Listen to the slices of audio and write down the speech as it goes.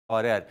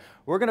about it.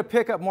 We're going to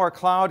pick up more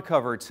cloud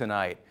cover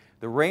tonight.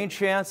 The rain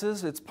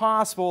chances, it's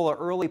possible the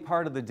early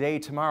part of the day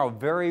tomorrow,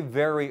 very,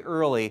 very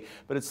early,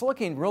 but it's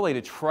looking really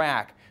to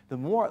track. The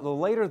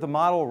later the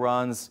model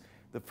runs,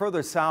 the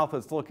further south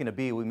it's looking to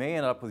be. We may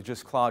end up with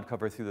just cloud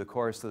cover through the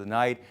course of the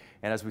night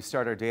and as we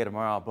start our day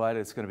tomorrow, but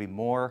it's going to be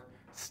more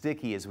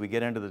sticky as we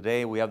get into the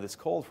day. We have this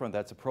cold front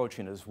that's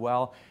approaching as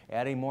well,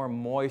 adding more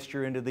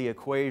moisture into the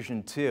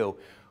equation too.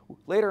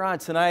 Later on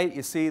tonight,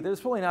 you see,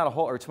 there's really not a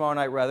whole, or tomorrow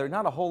night rather,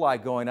 not a whole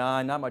lot going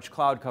on, not much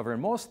cloud cover,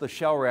 and most of the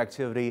shower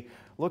activity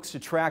looks to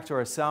track to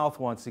our south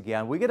once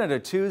again. We get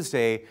into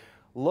Tuesday,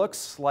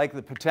 looks like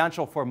the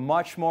potential for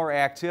much more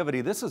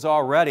activity. This is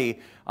already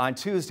on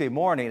Tuesday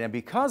morning, and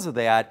because of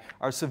that,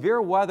 our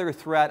severe weather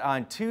threat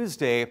on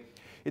Tuesday,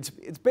 it's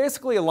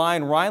basically a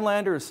line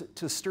Rhinelander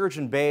to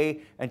Sturgeon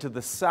Bay and to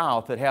the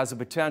south that has a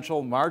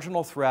potential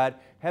marginal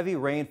threat, heavy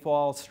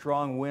rainfall,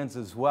 strong winds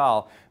as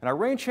well. And our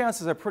rain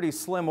chances are pretty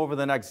slim over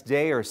the next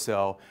day or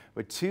so,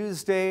 but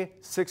Tuesday,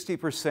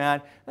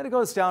 60%, then it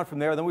goes down from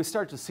there. Then we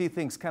start to see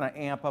things kind of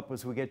amp up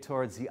as we get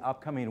towards the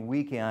upcoming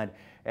weekend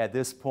at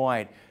this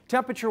point.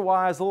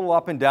 Temperature-wise, a little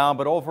up and down,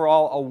 but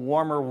overall a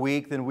warmer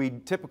week than we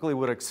typically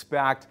would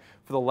expect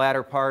for the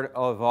latter part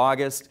of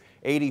August.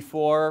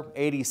 84,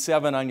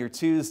 87 on your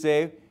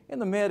Tuesday, in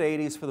the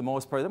mid-80s for the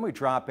most part. Then we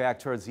drop back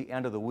towards the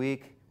end of the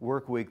week,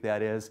 work week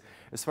that is.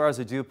 As far as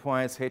the dew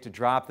points, hate to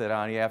drop that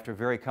on you after a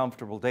very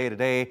comfortable day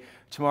today.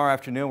 Tomorrow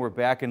afternoon we're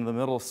back into the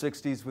middle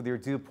 60s with your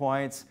dew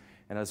points.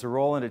 And as we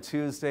roll into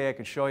Tuesday, I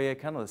can show you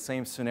kind of the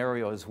same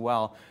scenario as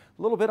well.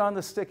 A little bit on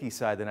the sticky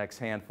side the next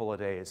handful of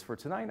days. For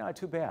tonight, not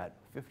too bad.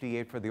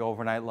 58 for the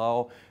overnight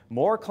low.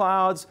 More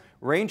clouds,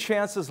 rain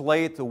chances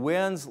late, the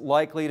winds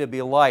likely to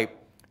be light.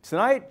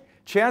 Tonight,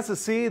 chance to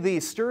see the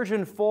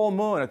Sturgeon full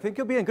moon. I think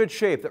you'll be in good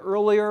shape. The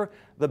earlier,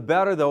 the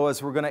better, though,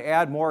 as we're going to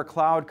add more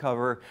cloud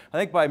cover. I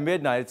think by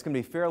midnight, it's going to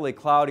be fairly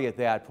cloudy at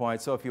that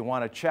point. So if you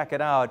want to check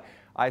it out,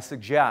 I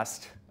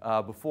suggest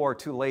before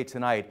too late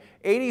tonight.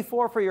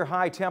 84 for your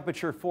high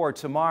temperature for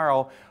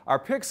tomorrow. Our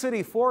Pick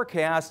City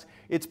forecast,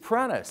 it's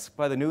Prentice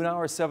by the noon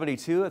hour,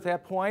 72 at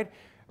that point.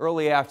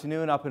 Early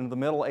afternoon up into the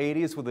middle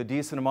 80s with a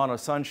decent amount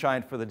of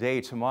sunshine for the day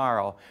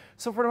tomorrow.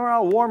 So for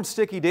tomorrow, a warm,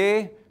 sticky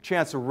day,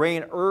 chance of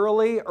rain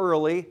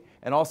early,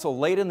 and also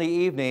late in the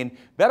evening.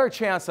 Better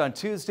chance on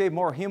Tuesday,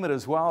 more humid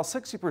as well.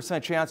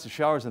 60% chance of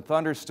showers and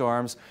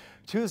thunderstorms.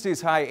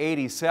 Tuesday's high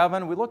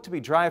 87. We look to be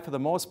dry for the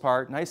most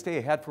part. Nice day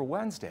ahead for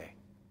Wednesday.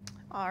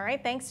 All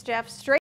right, thanks, Jeff.